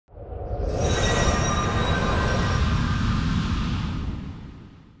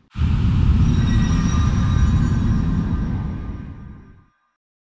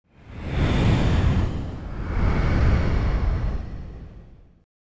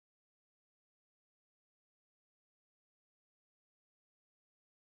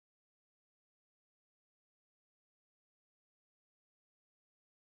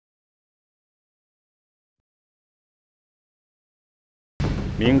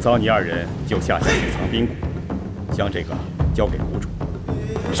明早你二人就下去藏冰谷，将这个交给谷主。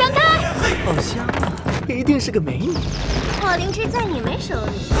闪开！好香啊，一定是个美女。我灵芝在你们手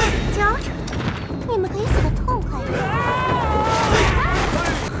里，交出来，你们可以死得痛快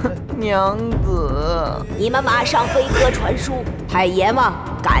点。娘子，你们马上飞鸽传书，派阎王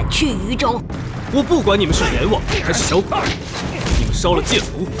赶去渝州。我不管你们是阎王还是小鬼，你们烧了剑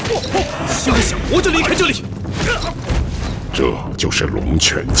炉，休想活着离开这里！这就是龙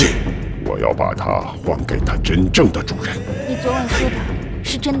泉剑，我要把它还给它真正的主人。你昨晚说的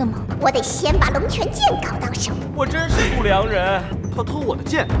是真的吗？我得先把龙泉剑搞到手。我真是不良人，他偷我的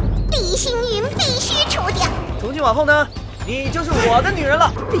剑。李星云必须除掉。从今往后呢，你就是我的女人了。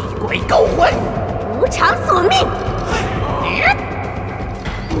厉鬼勾魂，无偿索命。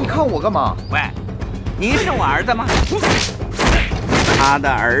你看我干嘛？喂，你是我儿子吗？他的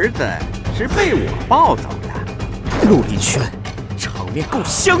儿子是被我抱走的。陆离轩，场面够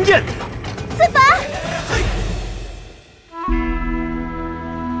香艳的。子凡。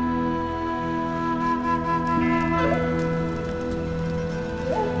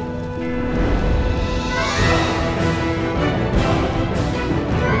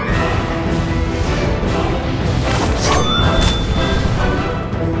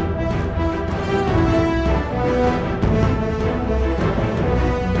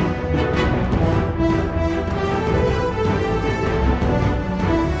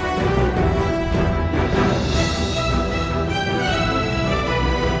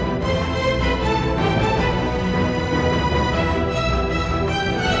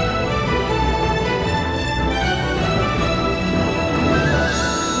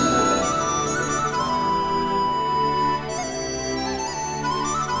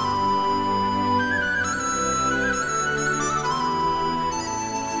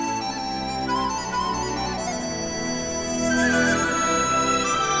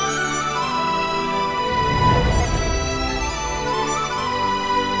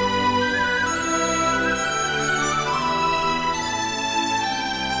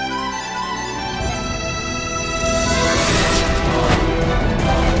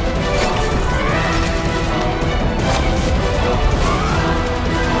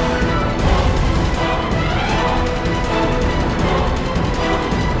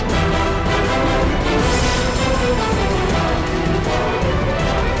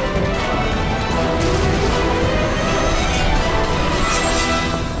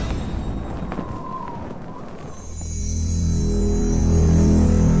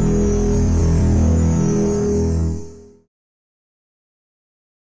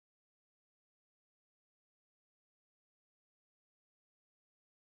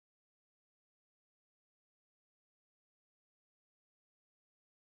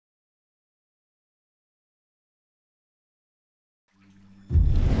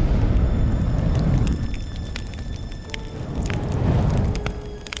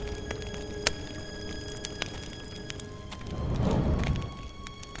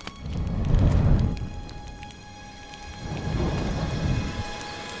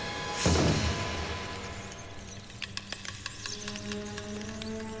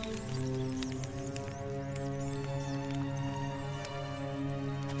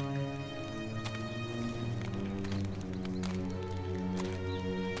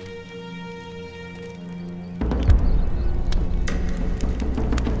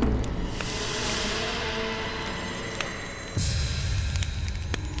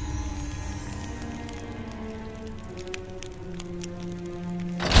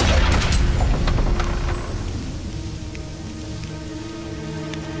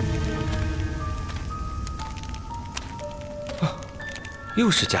又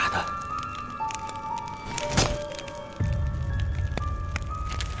是假的。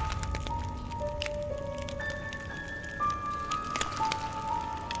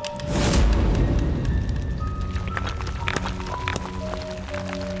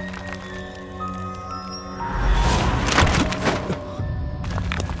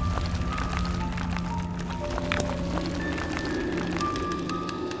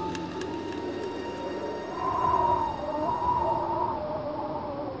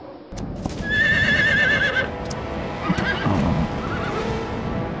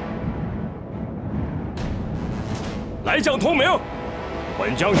来将通明，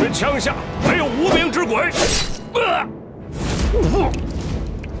本将军枪下没有无名之鬼。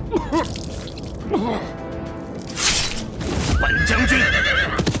本将军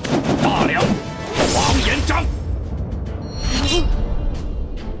大梁王延璋。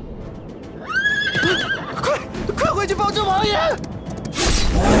快回去报知王爷！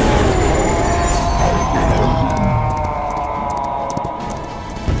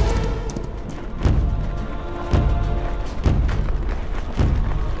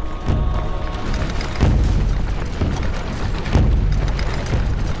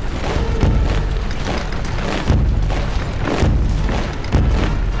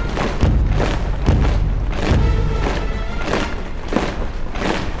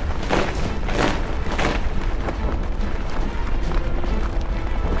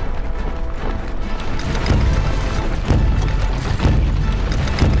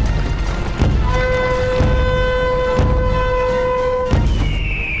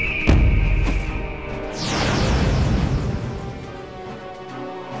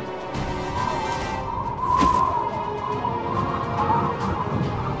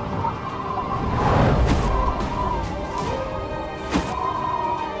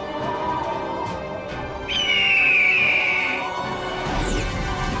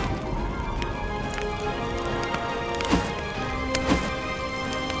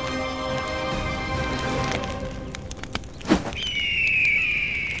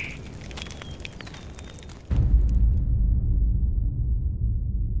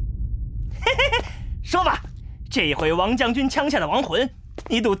这一回王将军枪下的亡魂，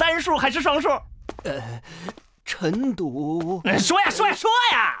你赌单数还是双数？臣赌。说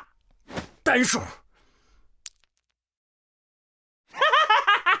呀！单数。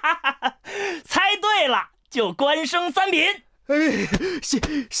猜对了，就官升3品。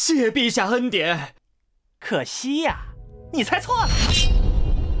谢陛下恩典。可惜呀，你猜错了。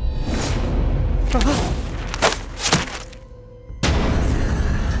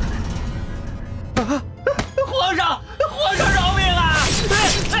皇上饶命啊！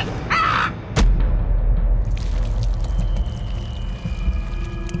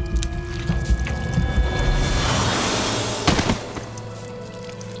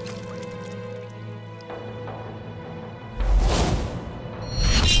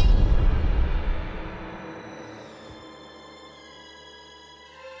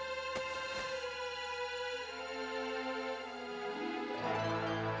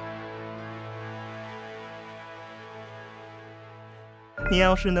你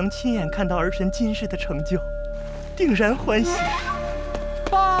要是能亲眼看到儿臣今日的成就，定然欢喜。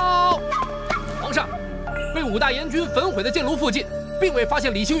报，皇上，被5大阎军焚毁的箭炉附近，并未发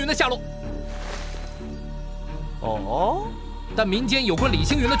现李星云的下落。哦，但民间有关李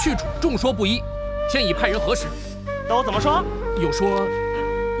星云的去处众说不一，现已派人核实。都怎么说？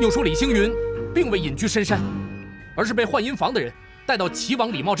又说李星云并未隐居深山，而是被幻音房的人带到齐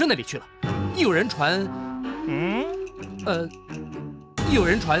王李茂贞那里去了。亦有人传，亦有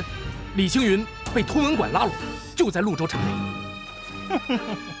人传，李星云被通文馆拉拢，就在潞州城内。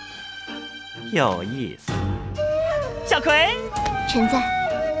有意思。小葵，臣在。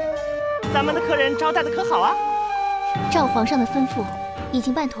咱们的客人招待的可好啊？照皇上的吩咐，已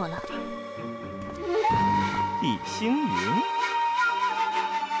经办妥了。李星云，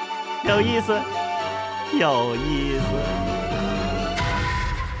有意思，有意思。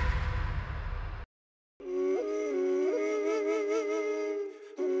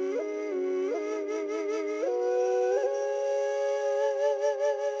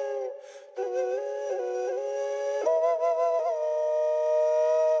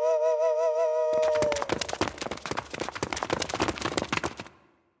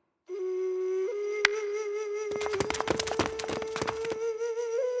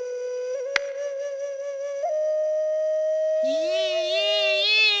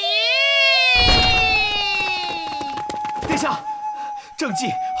郑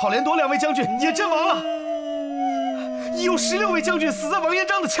继、郝连铎2位将军也阵亡了，已有16位将军死在王延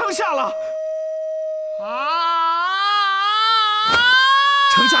璋的枪下了。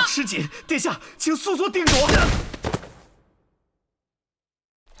城下吃紧，殿下，请速速定夺。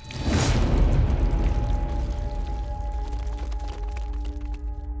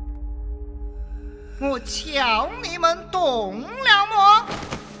我瞧你们动了么？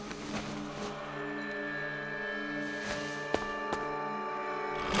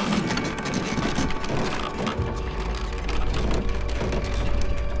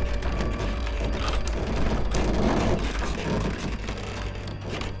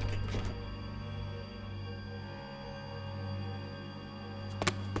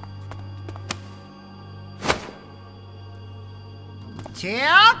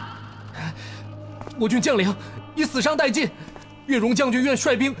将，我军将领已死伤殆尽，月容将军愿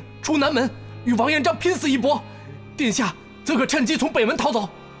率兵出南门，与王延璋拼死一搏。殿下则可趁机从北门逃走。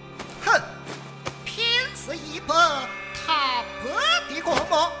哼，拼死一搏，他不敌过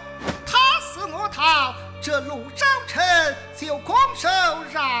我，他死我逃，这陆昭臣就拱手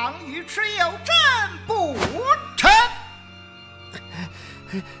让与蚩尤真不成？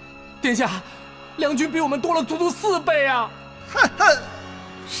殿下，两军比我们多了足足4倍啊！哼哼，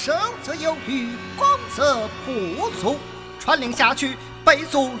守则有余，攻则不足。传令下去，北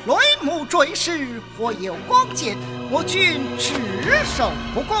族雷木坠石，或有光剑，我军只守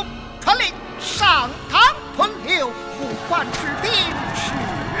不攻。传令上堂屯留，护关之兵驰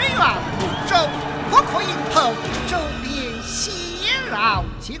援潞州，我可迎头，周边袭扰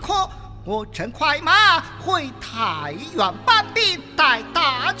即可。我乘快马回太原搬兵，待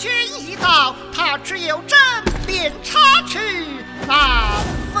大军一到，他只有正便插翅难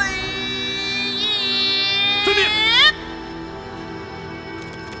飞也。遵命。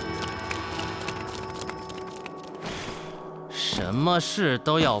什么事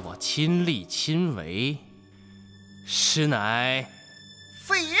都要我亲力亲为，实乃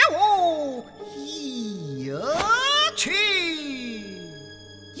废物一去。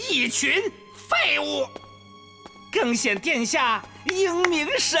一群废物，更显殿下英明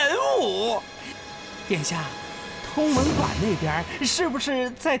神武。殿下，通文馆那边是不是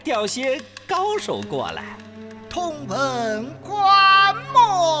在调些高手过来？通文馆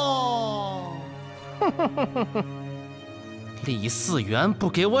么？李嗣源不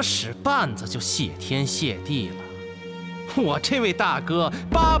给我使绊子，就谢天谢地了。我这位大哥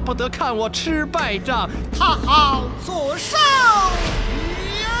巴不得看我吃败仗。他好左手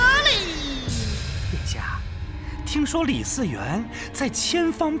约礼。殿下，听说李嗣源在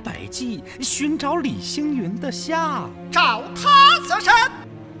千方百计寻找李星云的下，找他则甚？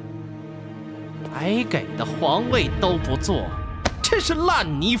白给的皇位都不做，真是烂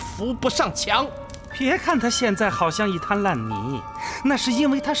泥扶不上墙。别看他现在好像一滩烂泥，那是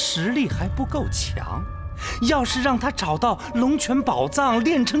因为他实力还不够强。要是让他找到龙泉宝藏，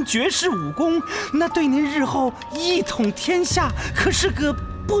练成绝世武功，那对您日后一统天下可是个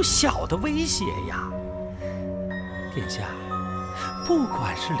不小的威胁呀。殿下，不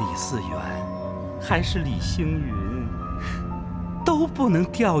管是李嗣源还是李星云，都不能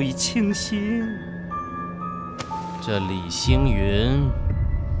掉以轻心。这李星云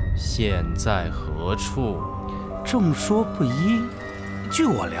现在何处？众说不一。据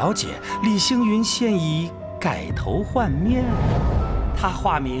我了解，李星云现已改头换面，他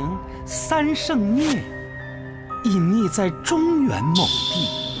化名三圣聂，隐匿在中原某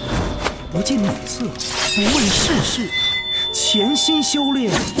地，不近女色，不问世事，潜心修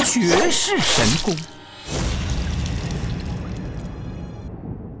炼绝世神功。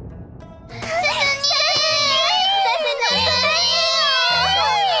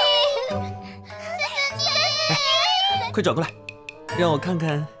快转过来，让我看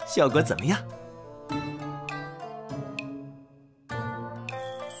看效果怎么样。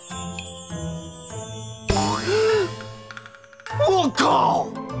我靠，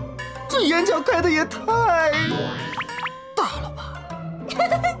这眼角开的也太大了吧！三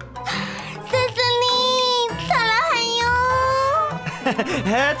森林，擦狼还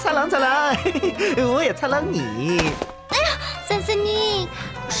有，擦狼擦狼，我也擦狼你。哎呀，三森林，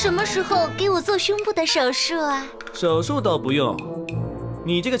什么时候给我做胸部的手术啊？手术倒不用，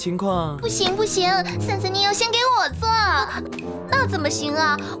你这个情况不行不行，三森尼要先给我做，那怎么行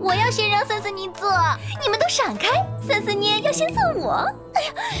啊？我要先让三森尼做，你们都闪开，三森尼要先做我。哎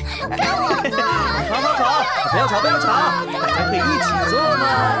呀，给我做！好，不要吵不要吵，大家可以一起做嘛。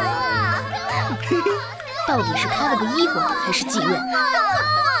到底是开了个医馆还是妓院？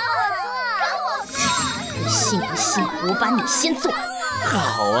你信不信我把你先做？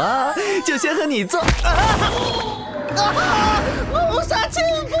好啊，就先和你做。谋杀亲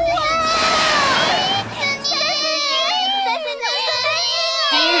夫啊！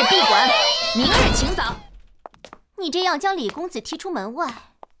今日闭馆，明日请早。你这样将李公子踢出门外，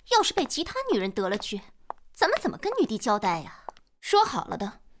要是被其他女人得了去，咱们怎么跟女帝交代呀？说好了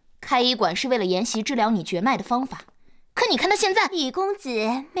的，开医馆是为了研习治疗你绝脉的方法。可你看他现在，李公子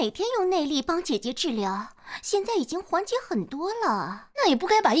每天用内力帮姐姐治疗，现在已经缓解很多了。那也不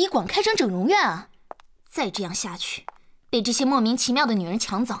该把医馆开成整容院啊！再这样下去，被这些莫名其妙的女人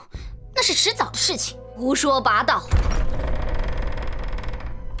抢走，那是迟早的事情。胡说八道！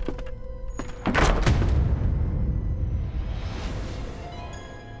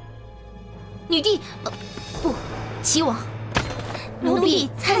女帝，不，齐王，奴婢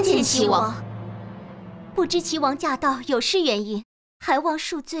参见齐王。不知齐王驾到有失原因，还望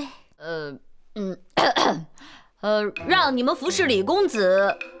恕罪。让你们服侍李公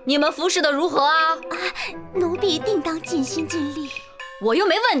子，你们服侍的如何啊？奴婢定当尽心尽力。我又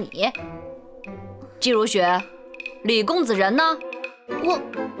没问你。姬如雪，李公子人呢？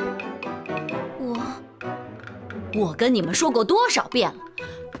我跟你们说过多少遍了，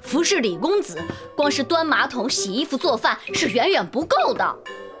服侍李公子，光是端马桶、洗衣服、做饭是远远不够的。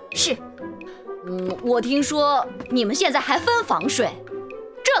是。我听说你们现在还分房睡，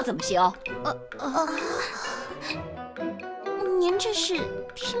这怎么行？您这是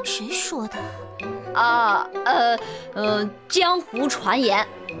听谁说的？江湖传言。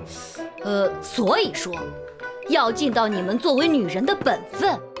所以说，要尽到你们作为女人的本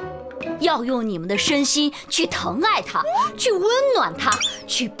分，要用你们的身心去疼爱她，去温暖她，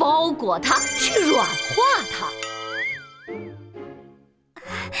去包裹她，去软化她。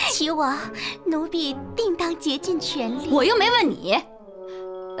齐王，奴婢定当竭尽全力。我又没问你。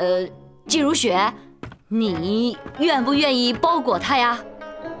姬如雪，你愿不愿意包裹她呀？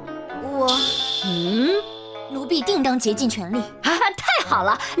奴婢定当竭尽全力。太好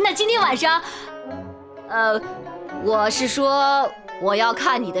了，那今天晚上，我是说我要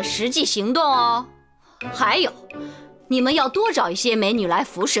看你的实际行动哦。还有，你们要多找一些美女来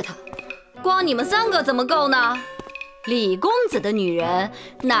服侍她，光你们3个怎么够呢？李公子的女人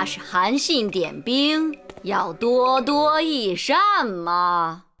那是韩信点兵，要多多益善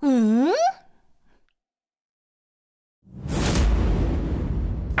嘛。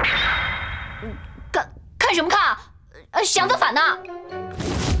看什么看？想造反呢？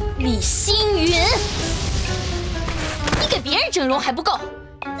李星云，你给别人整容还不够，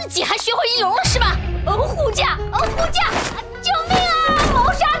自己还学会易容了是吧？护驾！护驾！救命啊！谋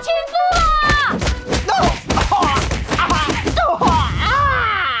杀亲夫啊！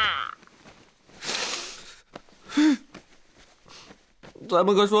咱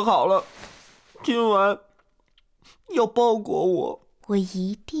们可说好了，今晚要包裹我。我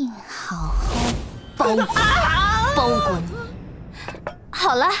一定好好包裹你。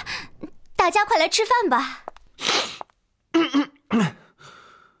好了，大家快来吃饭吧。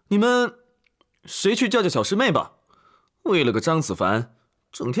你们谁去叫小师妹吧？为了个张子凡，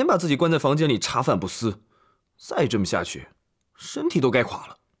整天把自己关在房间里茶饭不思，再这么下去，身体都该垮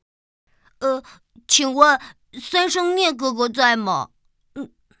了。请问三生聂哥哥在吗？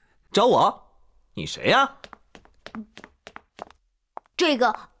找我？你谁呀？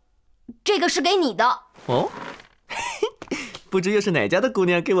这个是给你的。哦，不知又是哪家的姑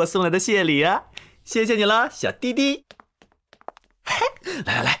娘给我送来的谢礼啊？谢谢你了，小弟弟。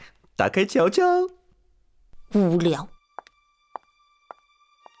来，打开瞧瞧。无聊。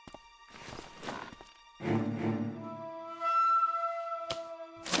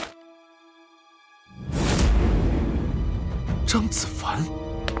张子凡。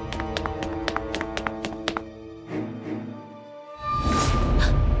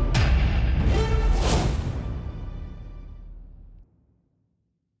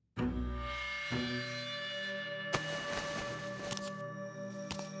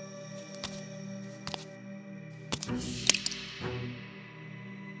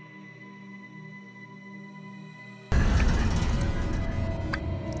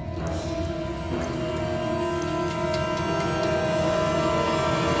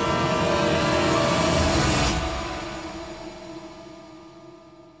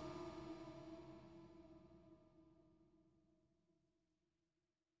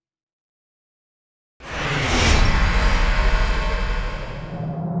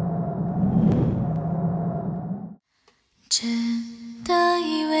真的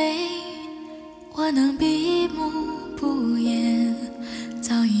以为我能闭目不言，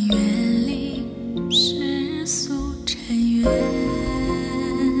早已远离世俗尘缘。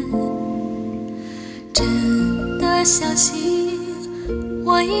真的相信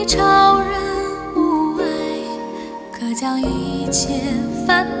我已超人无碍，可将一切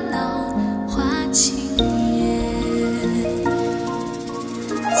烦恼化情缘。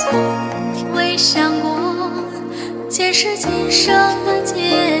从未想过前世今生的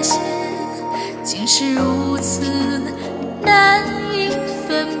界限，竟是如此难以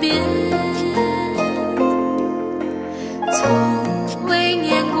分辨。从未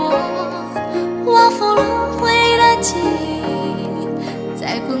念过往复轮回的记忆，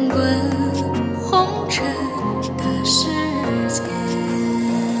在滚滚红尘的世间，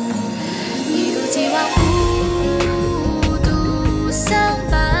一如既往孤独相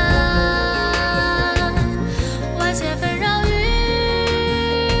伴。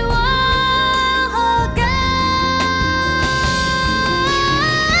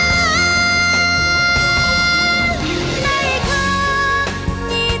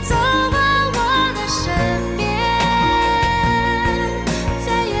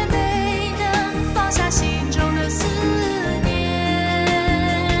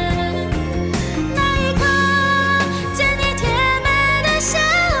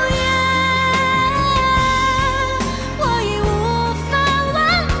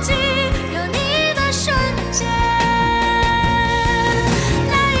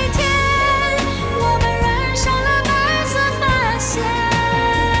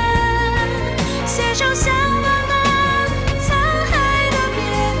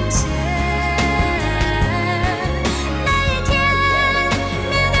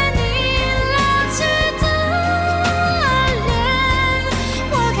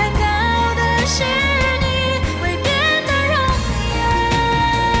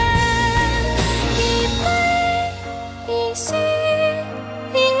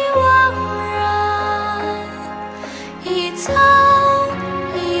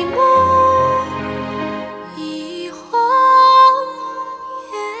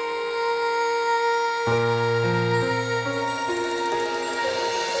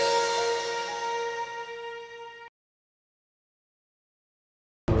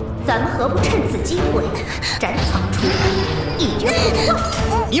咱们何不趁此机会斩草除根，一决雌雄？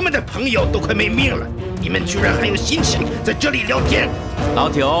你们的朋友都快没命了，你们居然还有心情在这里聊天？老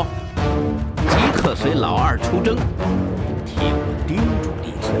九，即刻随老二出征，替我叮嘱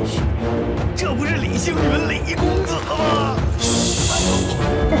李存勗。这不是李星云李公子吗？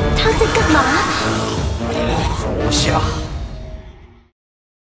他在干嘛？手下。